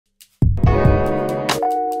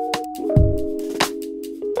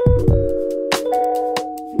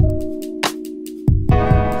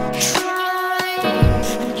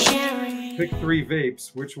pick 3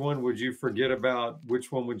 vapes, which one would you forget about?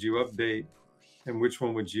 Which one would you update? And which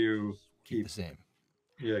one would you keep the same?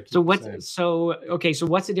 Yeah. Keep So the same. so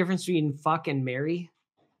what's the difference between fuck and marry?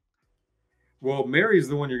 Well, Mary's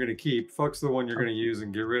the one you're going to keep. Fuck's the one you're going to use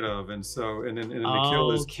and get rid of. And so, and then the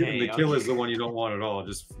kill is kill is the one you don't want at all.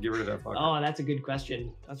 Just get rid of that fucker. Oh, that's a good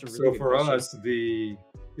question. That's a really so good for question. us,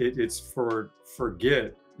 it's for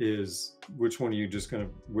forget is which one are you just going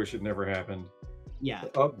to wish it never happened. Yeah. The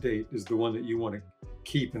update is the one that you want to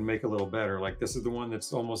keep and make a little better. Like this is the one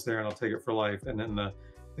that's almost there and I'll take it for life. And then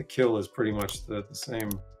the kill is pretty much the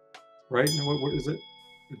same, right? What is it?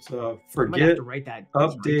 It's forget, have to write that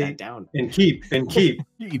down, and keep.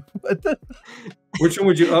 What the? Which one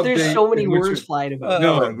would you update? There's so many words flying about.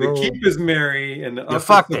 No, the keep is Mary, and the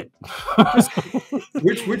fucked it.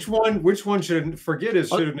 which one should forget is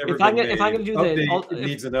should have never been made. If I'm gonna do update, it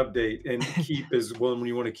needs an update, and keep is one when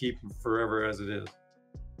you want to keep forever as it is.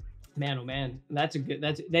 Man, oh man, that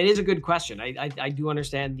is a good question. I do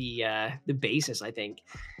understand the basis. I think.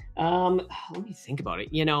 Let me think about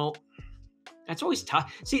it. You know. That's always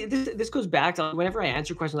tough. See, this goes back to whenever I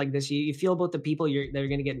answer questions like this, you feel about the people that are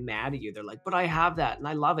going to get mad at you. They're like, but I have that and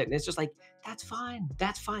I love it. And it's just like, that's fine.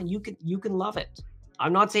 That's fine. You can love it.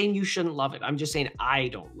 I'm not saying you shouldn't love it. I'm just saying I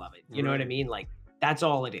don't love it. You know what I mean? Like, that's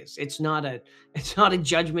all it is. It's not a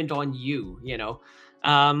judgment on you, you know?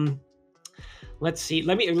 Let's see.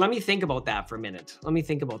 Let me think about that for a minute. Let me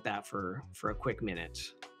think about that for a quick minute.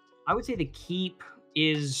 I would say the keep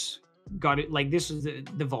is got it. Like this is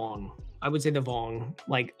the Vong. I would say the Vong.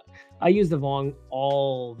 Like I use the Vong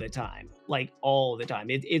all the time. Like all the time.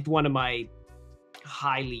 It's one of my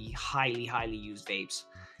highly used vapes.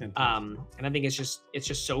 And I think it's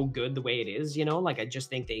just so good the way it is, you know. Like I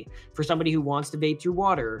just think for somebody who wants to vape through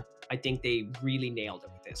water, I think they really nailed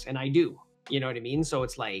it with this, and I do. You know what I mean? So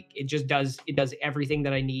it's like it does everything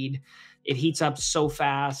that I need. It heats up so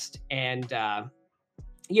fast, and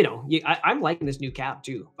you know, I'm liking this new cap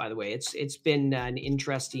too. By the way, it's been an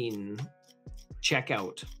interesting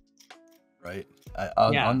checkout. Right.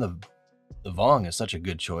 On the Vong is such a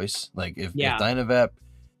good choice. Like if Dynavap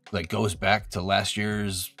like goes back to last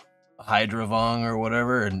year's Hydra Vong or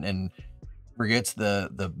whatever, and forgets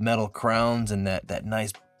the metal crowns and that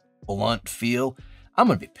nice blunt feel, I'm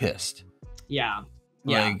gonna be pissed. Yeah.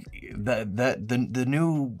 Like the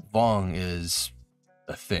new Vong is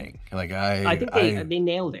a thing. Like I think they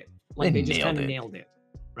nailed it. Like they just kind of nailed it,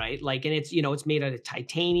 right? Like, and it's, you know, it's made out of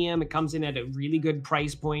titanium. It comes in at a really good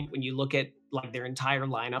price point when you look at like their entire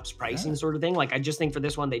lineup's pricing sort of thing. Like I just think for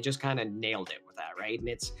this one they just kind of nailed it with that, right? And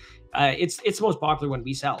it's the most popular one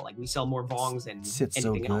we sell. Like we sell more Vongs than sits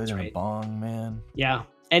anything so good else, in right? a bong, man. Yeah,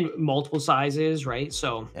 and multiple sizes, right?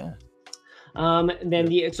 So yeah. And then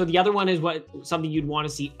the other one is something you'd want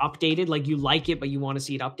to see updated. Like you like it, but you want to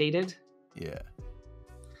see it updated. Yeah.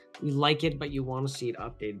 You like it, but you want to see it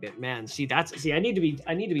updated. But man, I need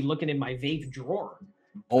to be looking in my vape drawer.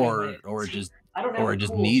 Or it just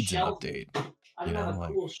needs an update. I don't have a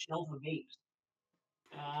cool shelf of vapes.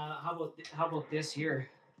 How about this here?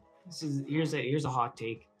 Here's a hot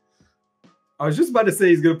take. I was just about to say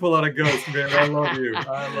he's gonna pull out a ghost, man. I love you.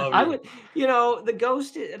 I love you. I would, you know, the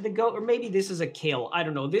ghost, or maybe this is a kill. I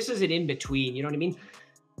don't know. This is an in between. You know what I mean?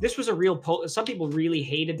 This was a real some people really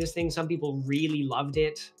hated this thing. Some people really loved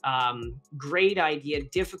it. Great idea.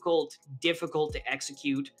 Difficult to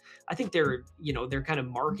execute. I think they're kind of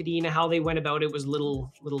marketing how they went about it was a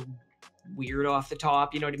little weird off the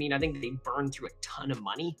top. You know what I mean? I think they burned through a ton of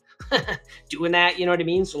money doing that. You know what I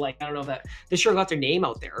mean? So like, I don't know that they sure got their name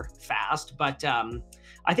out there fast, but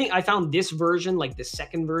I think I found this version, like the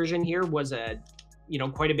second version here, was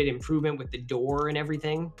quite a bit improvement with the door and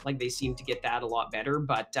everything. Like they seemed to get that a lot better,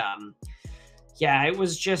 but yeah, it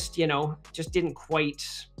was just, just didn't quite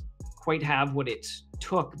have what it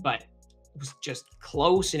took, but it was just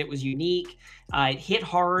close and it was unique. It hit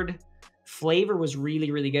hard. Flavor was really,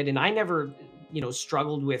 really good. And I never,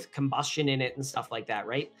 struggled with combustion in it and stuff like that,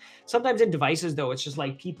 right? Sometimes in devices though, it's just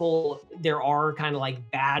like there are kind of like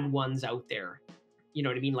bad ones out there. You know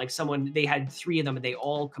what I mean? Like they had 3 of them and they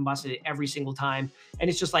all combusted every single time. And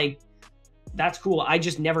it's just like, that's cool. I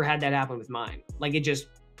just never had that happen with mine. Like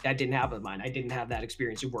that didn't happen with mine. I didn't have that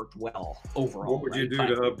experience. It worked well overall. What would you do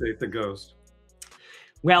to update the ghost?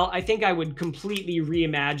 Well, I think I would completely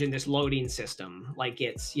reimagine this loading system. Like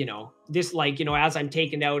it's, this like, as I'm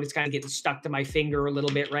taking out, it's kind of getting stuck to my finger a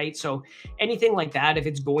little bit, right? So anything like that, if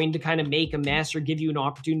it's going to kind of make a mess or give you an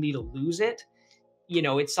opportunity to lose it,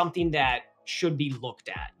 it's something that should be looked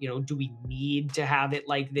at. Do we need to have it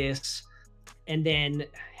like this? And then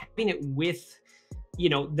having it with you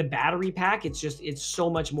know, the battery pack, it's so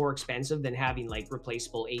much more expensive than having like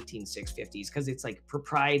replaceable 18650s, because it's like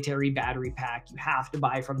proprietary battery pack. You have to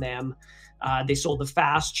buy from them. They sold the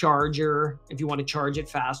fast charger if you want to charge it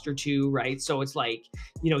faster too, right? So it's like,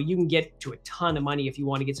 you know, you can get to a ton of money if you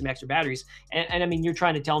want to get some extra batteries. And I mean, you're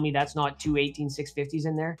trying to tell me that's not two 18650s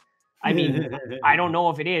in there? I mean, I don't know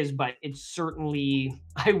if it is, but it's certainly,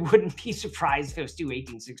 I wouldn't be surprised if it was two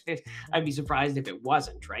 18650. I'd be surprised if it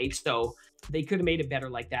wasn't, right? So they could have made it better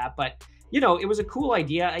like that. But, you know, it was a cool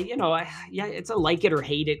idea. Yeah, it's a like it or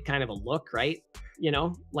hate it kind of a look, right? You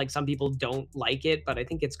know, like some people don't like it, but I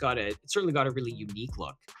think it's certainly got a really unique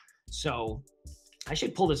look. So I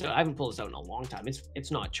should pull this out. I haven't pulled this out in a long time. It's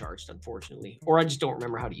not charged, unfortunately, or I just don't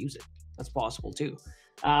remember how to use it. That's possible too.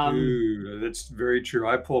 Dude, that's very true.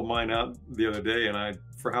 I pulled mine out the other day, and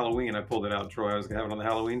for Halloween, I pulled it out, Troy. I was gonna have it on the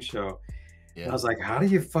Halloween show. Yeah. And I was like, how do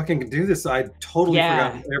you fucking do this? I totally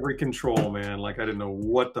forgot every control, man. Like, I didn't know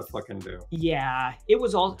what to fucking do. Yeah, it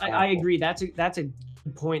was all, I agree. That's a good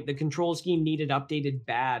point. The control scheme needed updated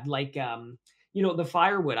bad. Like, you know, the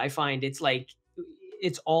firewood, I find it's like,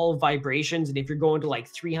 it's all vibrations. And if you're going to like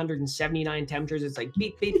 379 temperatures, it's like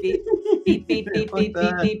beep, beep, beep, beep, beep, beep, beep, beep,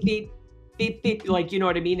 beep, beep, beep, beep. Like, you know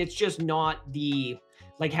what I mean? It's just not the,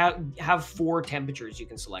 like, have 4 temperatures you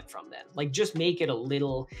can select from then. Like, just make it a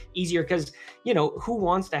little easier, because, you know, who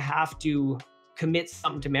wants to have to commit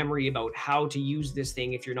something to memory about how to use this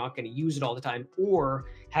thing if you're not going to use it all the time, or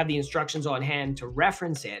have the instructions on hand to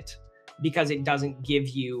reference it because it doesn't give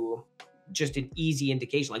you just an easy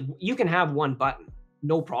indication. Like, you can have one button,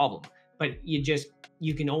 no problem, but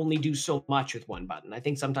you can only do so much with one button. I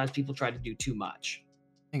think sometimes people try to do too much.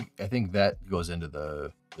 I think that goes into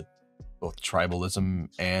the both tribalism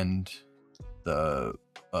and the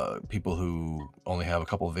people who only have a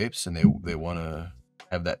couple of vapes and they want to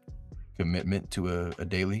have that commitment to a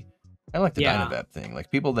daily. I like the Dynavap thing. Like,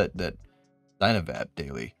 people that Dynavap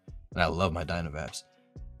daily, and I love my Dynavaps,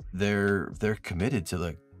 they're committed to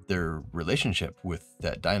like their relationship with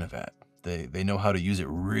that Dynavap. They know how to use it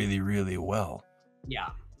really, really well.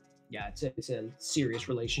 Yeah, it's a serious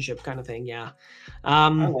relationship kind of thing. Yeah.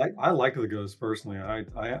 I like the Ghost personally.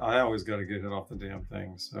 I always got to get it off the damn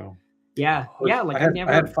thing. So yeah. Like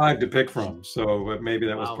I had 5 to pick from, so maybe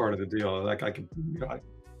that was part of the deal. Like, I could, you know,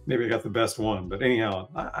 maybe I got the best one, but anyhow,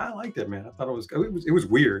 I liked it, man. I thought it was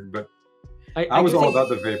weird, but I was all about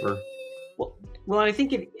the vapor. Well, I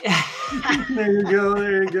think it.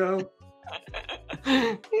 There you go.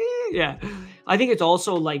 Yeah, I think it's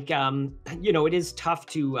also like, you know, it is tough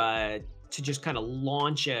to just kind of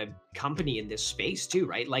launch a company in this space too,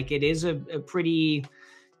 right? Like, it is a pretty,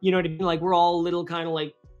 you know what I mean? Like, we're all a little kind of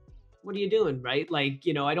like, what are you doing, right? Like,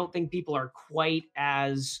 you know, I don't think people are quite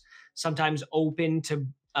as sometimes open to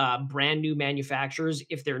brand new manufacturers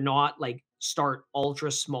if they're not like start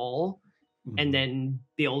ultra small and then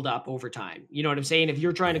build up over time. You know what I'm saying? If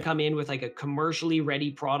you're trying to come in with like a commercially ready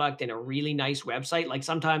product and a really nice website, like,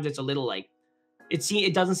 sometimes it's a little like,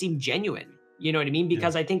 it doesn't seem genuine. You know what I mean?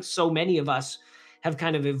 Because I think so many of us have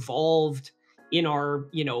kind of evolved in our,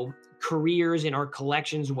 you know, careers, in our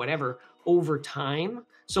collections, whatever, over time.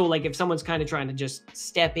 So like, if someone's kind of trying to just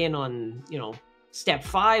step in on, you know, step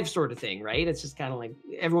 5 sort of thing, right? It's just kind of like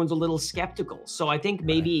everyone's a little skeptical. So I think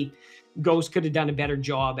maybe Ghost could have done a better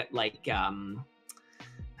job at like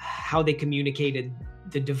how they communicated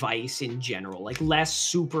the device in general, like less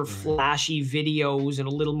super flashy videos and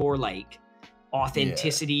a little more like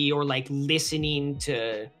authenticity or like listening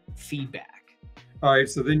to feedback. All right,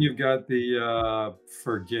 so then you've got the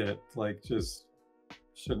forget, like, just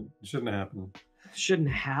shouldn't happen. Shouldn't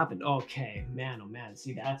happen. Okay, man. Oh man.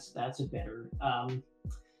 See, that's a better.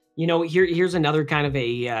 You know, here's another kind of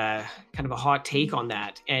a hot take on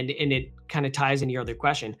that, and it kind of ties into your other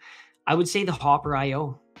question. I would say the Hopper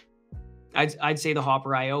IO. I'd say the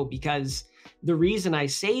Hopper IO, because the reason I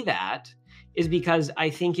say that is because I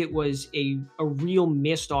think it was a real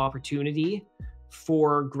missed opportunity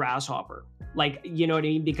for Grasshopper. Like, you know what I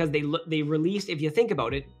mean? Because they released, if you think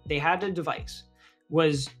about it, they had a device,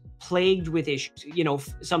 was plagued with issues. You know,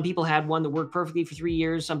 some people had one that worked perfectly for 3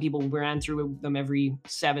 years. Some people ran through them every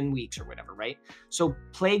 7 weeks or whatever, right? So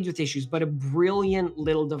plagued with issues, but a brilliant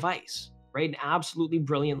little device, right? An absolutely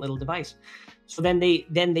brilliant little device. So then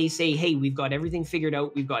they say, hey, we've got everything figured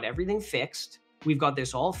out. We've got everything fixed. We've got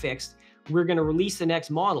this all fixed. We're going to release the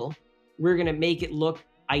next model. We're going to make it look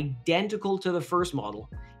identical to the first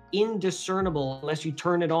model, indiscernible unless you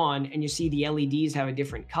turn it on and you see the LEDs have a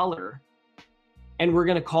different color. And we're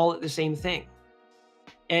going to call it the same thing.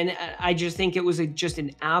 And I just think it was just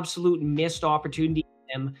an absolute missed opportunity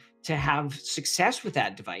for them to have success with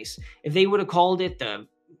that device. If they would have called it the,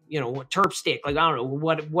 you know, terp stick, like, I don't know,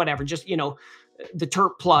 whatever, just, you know, the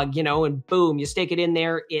terp plug, you know, and boom, you stick it in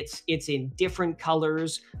there. It's in different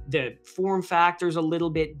colors. The form factor's a little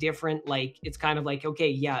bit different. Like, it's kind of like, okay,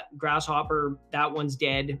 yeah, grasshopper, that one's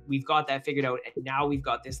dead. We've got that figured out. And now we've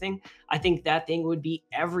got this thing. I think that thing would be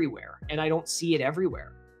everywhere, and I don't see it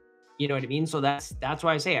everywhere. You know what I mean? So that's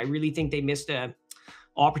why I say I really think they missed a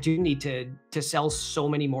opportunity to sell so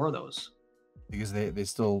many more of those. Because they're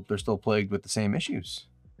still plagued with the same issues.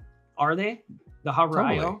 Are they? The Hover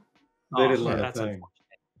Totally. IO? They didn't let that thing.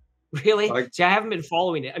 Really? See, I haven't been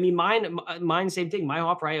following it. I mean, mine, same thing. My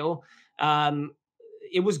Hopper IO,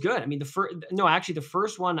 it was good. I mean, actually the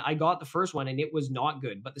first one, I got the first one and it was not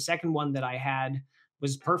good, but the second one that I had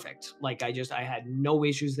was perfect. Like, I had no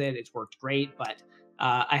issues with it. It's worked great, but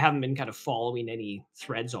I haven't been kind of following any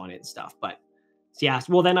threads on it and stuff. But yeah,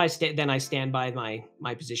 well, then I stand by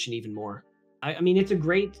my position even more. I mean, it's a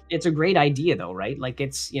great idea though, right? Like,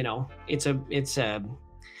 it's, you know, it's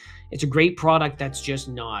a great product that's just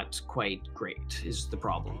not quite great is the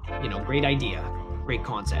problem. You know, great idea, great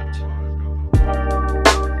concept.